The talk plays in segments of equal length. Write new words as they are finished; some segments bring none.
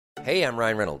Hey, I'm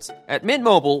Ryan Reynolds. At Mint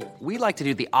Mobile, we like to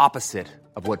do the opposite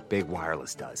of what Big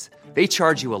Wireless does. They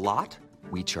charge you a lot,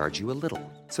 we charge you a little.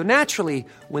 So naturally,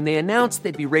 when they announced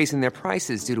they'd be raising their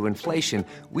prices due to inflation,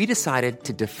 we decided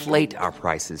to deflate our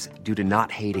prices due to not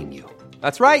hating you.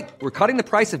 That's right. We're cutting the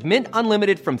price of Mint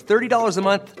Unlimited from $30 a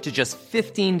month to just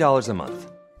 $15 a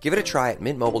month. Give it a try at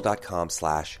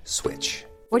mintmobile.com/switch.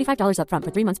 $45 up front for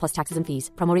 3 months plus taxes and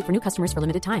fees. Promo rate for new customers for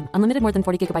limited time. Unlimited more than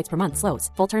 40 gigabytes per month. Slows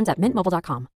full terms at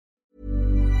mintmobile.com.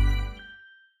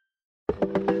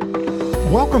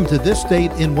 Welcome to This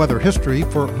Date in Weather History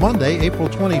for Monday, April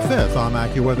 25th. I'm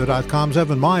AccuWeather.com's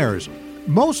Evan Myers.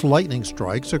 Most lightning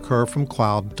strikes occur from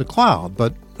cloud to cloud,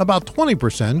 but about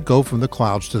 20% go from the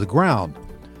clouds to the ground.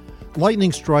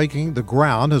 Lightning striking the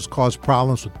ground has caused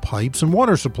problems with pipes and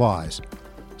water supplies.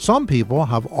 Some people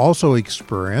have also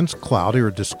experienced cloudy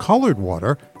or discolored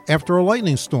water after a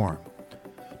lightning storm.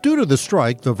 Due to the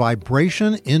strike, the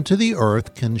vibration into the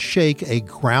earth can shake a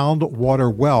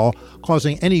groundwater well,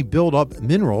 causing any buildup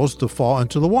minerals to fall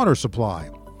into the water supply.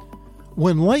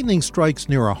 When lightning strikes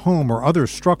near a home or other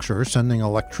structure, sending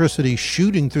electricity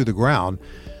shooting through the ground,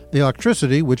 the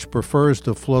electricity, which prefers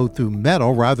to flow through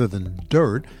metal rather than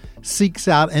dirt, seeks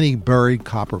out any buried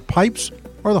copper pipes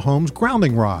or the home's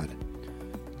grounding rod.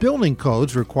 Building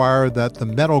codes require that the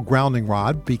metal grounding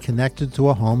rod be connected to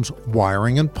a home's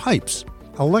wiring and pipes.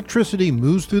 Electricity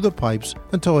moves through the pipes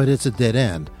until it hits a dead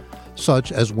end,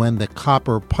 such as when the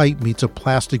copper pipe meets a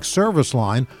plastic service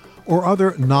line or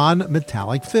other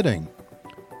non-metallic fitting.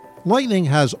 Lightning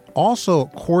has also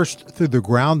coursed through the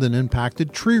ground and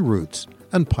impacted tree roots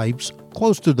and pipes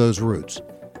close to those roots.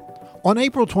 On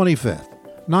April 25th,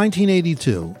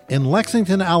 1982, in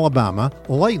Lexington, Alabama,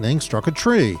 lightning struck a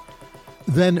tree,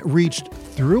 then reached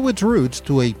through its roots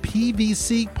to a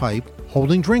PVC pipe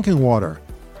holding drinking water.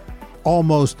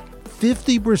 Almost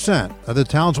 50% of the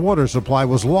town's water supply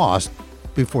was lost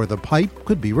before the pipe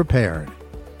could be repaired.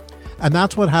 And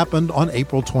that's what happened on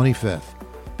April 25th.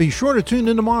 Be sure to tune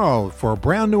in tomorrow for a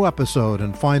brand new episode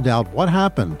and find out what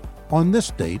happened on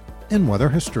this date in weather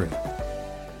history.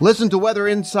 Listen to Weather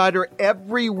Insider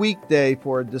every weekday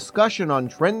for a discussion on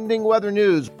trending weather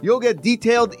news. You'll get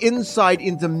detailed insight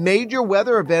into major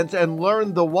weather events and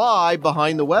learn the why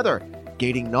behind the weather,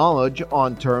 gaining knowledge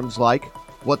on terms like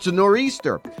what's a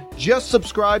nor'easter? Just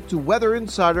subscribe to Weather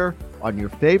Insider on your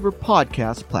favorite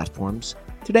podcast platforms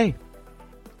today.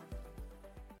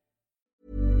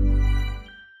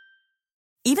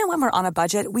 Even when we're on a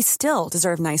budget, we still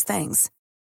deserve nice things.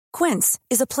 Quince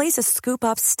is a place to scoop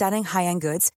up stunning high-end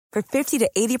goods for 50 to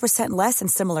 80% less than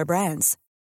similar brands.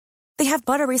 They have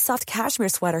buttery soft cashmere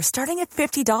sweaters starting at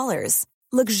 $50,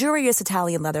 luxurious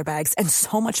Italian leather bags, and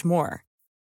so much more.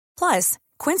 Plus,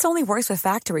 Quince only works with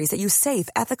factories that use safe,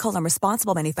 ethical, and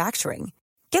responsible manufacturing.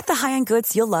 Get the high-end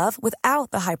goods you'll love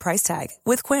without the high price tag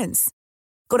with Quince.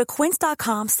 Go to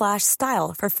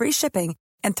quince.com/style for free shipping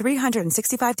and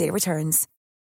 365-day returns.